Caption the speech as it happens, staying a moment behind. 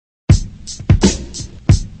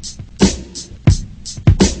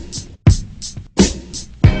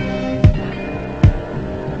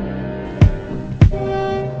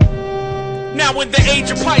now in the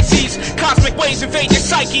age of Pisces. Cosmic waves invade your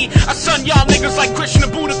psyche. I son y'all niggas like Krishna,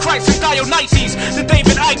 Buddha, Christ, and Dionysus. The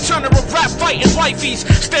David Icke Turner of rap fighting wifeys.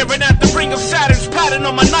 Staring at the ring of Saturn's pattern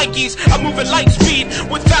on my Nikes. I move at light speed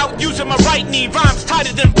without using my right knee. Rhymes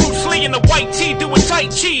tighter than Bruce Lee in a white tee doing Tai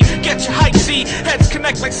Chi. Get your height, see, heads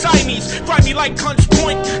connect like Siamese. Grimy like Punch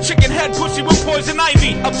Point, chicken head pussy with poison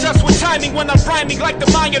ivy. Obsessed with timing when I'm rhyming like the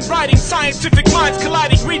Mayan writing. Scientific minds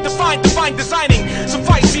colliding, redefine, divine designing.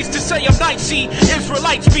 Suffices to say I'm nicey.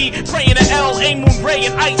 Israelites be praying to El, Amun, Ray,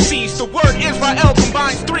 and Isis. The word Israel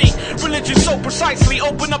combines three religions so precisely.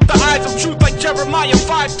 Open up the eyes of truth like Jeremiah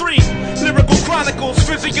 5:3. Lyrical chronicles,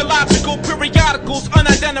 physiological periodicals,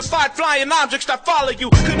 unidentified flying objects that follow you.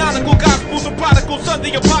 Canonical gospels of prodigals, son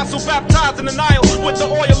the apostle, baptized in the Nile with the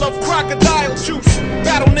oil of crocodile juice.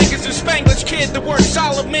 Battle niggas in Spanglish kid. The word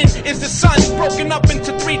Solomon is the sun, broken up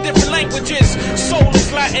into 3 different languages. Soul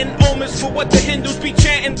is Latin, Om is for what the Hindus be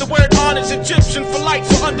chanting. The word on is Egyptian for light,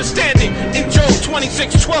 so understanding. In Job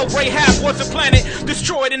 26:12, Rahab was a planet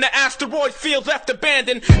destroyed in the asteroid field, left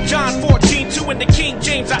abandoned. John 14:2 in the King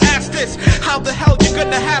James, I asked this: how the hell you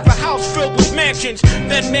gonna have a house filled with mansions?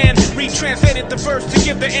 Then man retranslated the verse to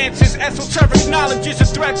give the answers. Esoteric knowledge is a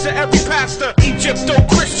threat to every pastor.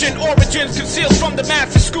 Egypto-Christian origins concealed from the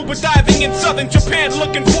masses. Scuba diving in southern Japan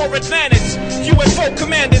looking for Atlantis. UFO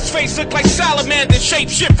commanders face look like salamanders.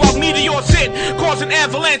 Shapeshift while meteors hit, causing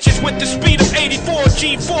avalanches with the speed of 84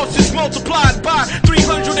 G-forces multiplied by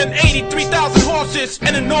 383,000 horses.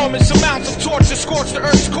 And enormous amounts of torture scorch the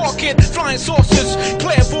earth's core kid. Flying saucers,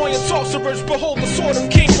 clairvoyant sorcerers, behold the sword of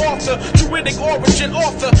King Arthur. Druidic origin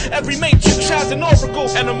author, every matrix has an oracle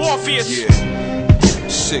and a Morpheus. Yeah,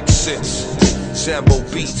 6'6", Zambo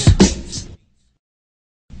beats.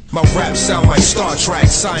 My raps sound like Star Trek,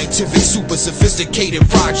 scientific, super sophisticated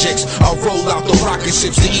projects. I'll roll out the rocket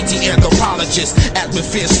ships, the ET anthropologists.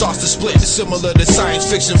 Atmosphere starts to split, similar to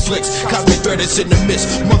science fiction flicks. Cosmic threat is in the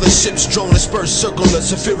mist. Motherships drone dispersed circular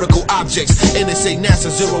spherical objects. NSA,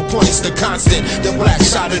 NASA, 0 points, the constant. The black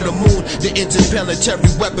side of the moon, the interplanetary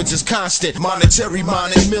weapons is constant. Monetary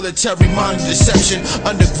mining, military mining deception.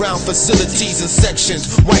 Underground facilities and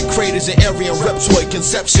sections. White craters and Aryan reptoid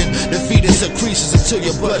conception. The fetus accretions until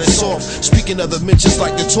your blood is off. Speaking of dimensions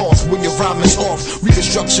like the talk when your rhyme is off.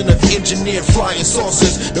 Reconstruction of engineered flying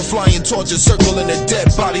saucers. The flying torches circling a dead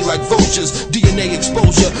body like vultures. DNA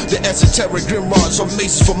exposure. The esoteric grim rods are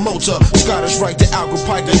maces for motor. Scottish right to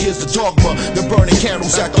Algopica, here's the dogma. The burning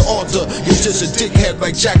candles at the altar. You're just a dickhead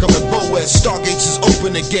like Jacob and Boaz. Stargates is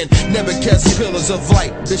open again. Nebuchadnezzar's pillars of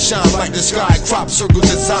light that shine like the sky. Crop circles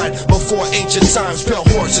designed before ancient times. Pale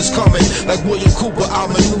horses coming like William Cooper. I'll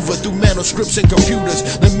maneuver through manuscripts and computers.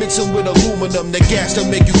 Mixing with aluminum, the gas to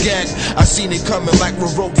make you gag. I seen it coming like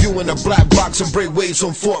remote viewing a black box and break waves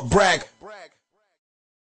from Fort Bragg.